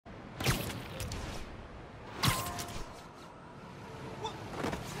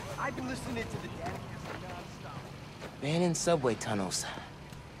listening to the damn nonstop. Abandoned subway tunnels.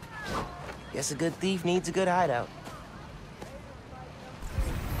 Guess a good thief needs a good hideout.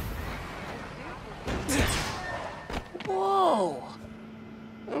 Whoa!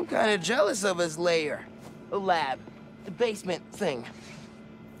 I'm kinda jealous of his lair. The lab. The basement thing.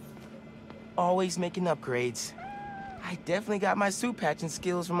 Always making upgrades. I definitely got my suit patching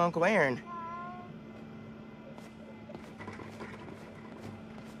skills from Uncle Aaron.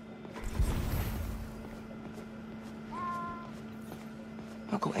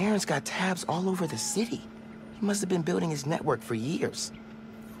 Uncle Aaron's got tabs all over the city. He must have been building his network for years.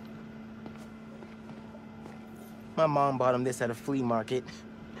 My mom bought him this at a flea market.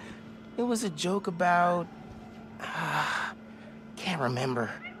 It was a joke about... can't remember.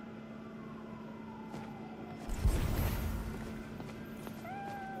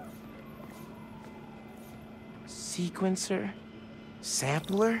 Sequencer?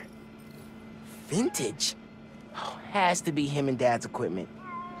 Sampler? Vintage? Oh, has to be him and Dad's equipment.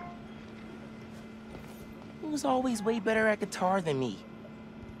 He was always way better at guitar than me.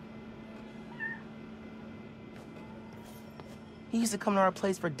 He used to come to our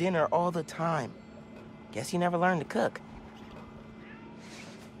place for dinner all the time. Guess he never learned to cook.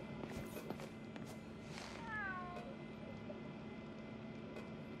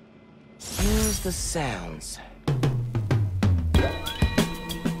 Use the sounds.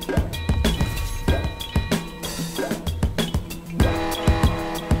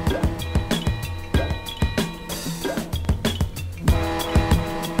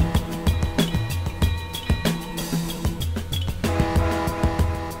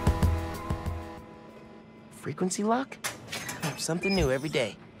 Frequency lock? Something new every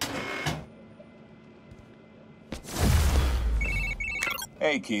day.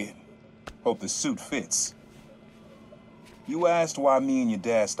 Hey, kid. Hope the suit fits. You asked why me and your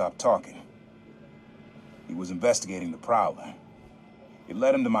dad stopped talking. He was investigating the Prowler. It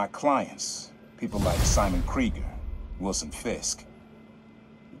led him to my clients, people like Simon Krieger, Wilson Fisk.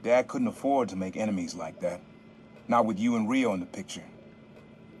 Your dad couldn't afford to make enemies like that. Not with you and Rio in the picture.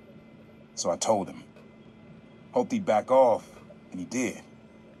 So I told him. Hoped he'd back off, and he did.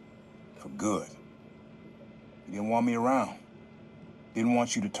 For good. He didn't want me around. Didn't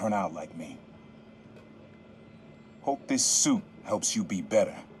want you to turn out like me. Hope this suit helps you be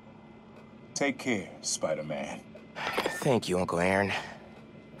better. Take care, Spider-Man. Thank you, Uncle Aaron,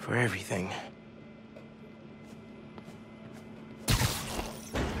 for everything.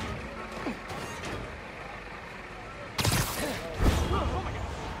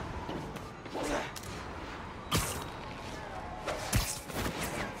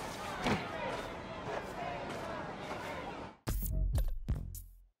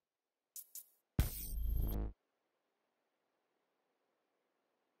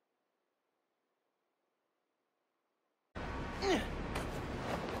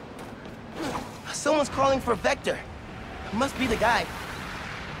 Someone's calling for Vector. Must be the guy.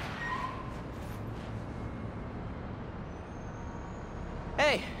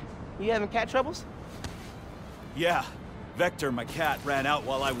 Hey, you having cat troubles? Yeah. Vector, my cat, ran out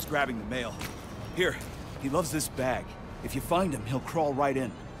while I was grabbing the mail. Here, he loves this bag. If you find him, he'll crawl right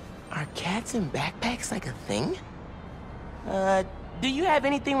in. Are cats in backpacks like a thing? Do you have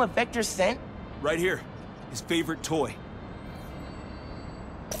anything with Vector's scent? Right here. His favorite toy.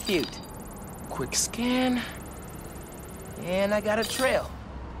 Cute. Quick scan. And I got a trail.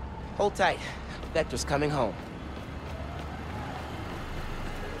 Hold tight. Vector's coming home.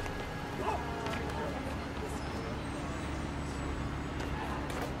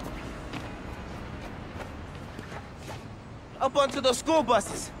 Up onto those school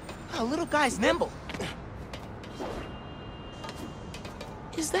buses. Oh, little guy's nimble.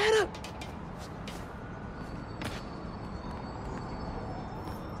 Is that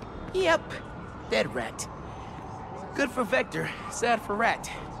a... Yep. Dead rat. Good for Vector, sad for Rat.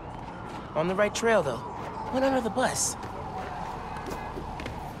 On the right trail, though. Went under the bus.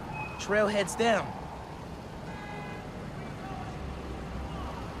 Trail heads down.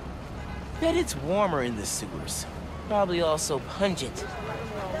 Bet it's warmer in the sewers. Probably also pungent.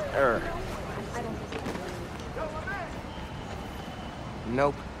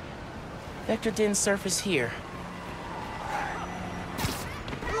 Nope. Vector didn't surface here.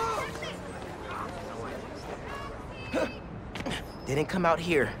 Didn't come out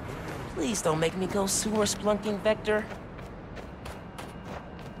here. Please don't make me go sewer splunking, Vector.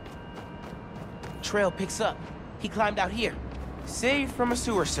 Trail picks up. He climbed out here. Saved from a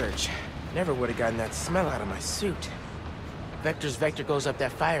sewer search. Never would have gotten that smell out of my suit. Vector's vector goes up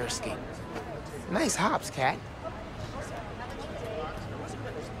that fire escape. Nice hops, Cat.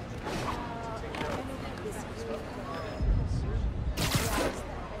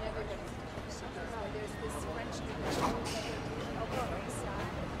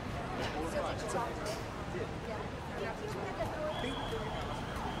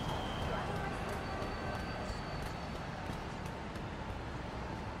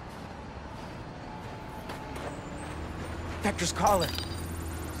 Vector's collar.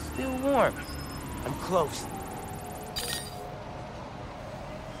 Still warm. I'm close.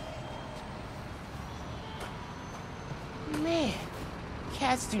 Man,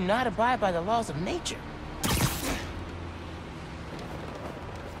 cats do not abide by the laws of nature.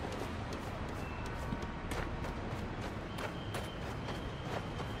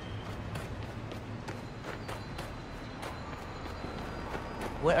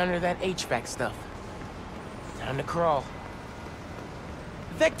 We're under that HVAC stuff. Time to crawl.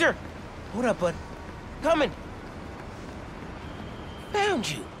 Vector! Hold up, bud. Coming! Found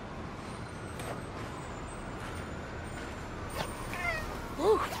you!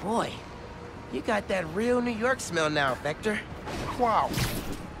 Ooh, boy. You got that real New York smell now, Vector. Wow.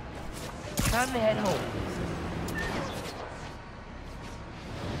 Time to head home.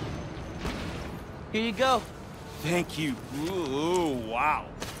 Here you go. Thank you. Ooh, wow.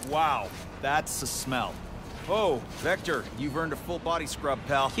 Wow. That's a smell. Oh, Vector, you've earned a full body scrub,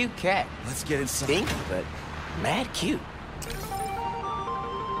 pal. Cute cat. Let's get inside. Stinky, but mad cute.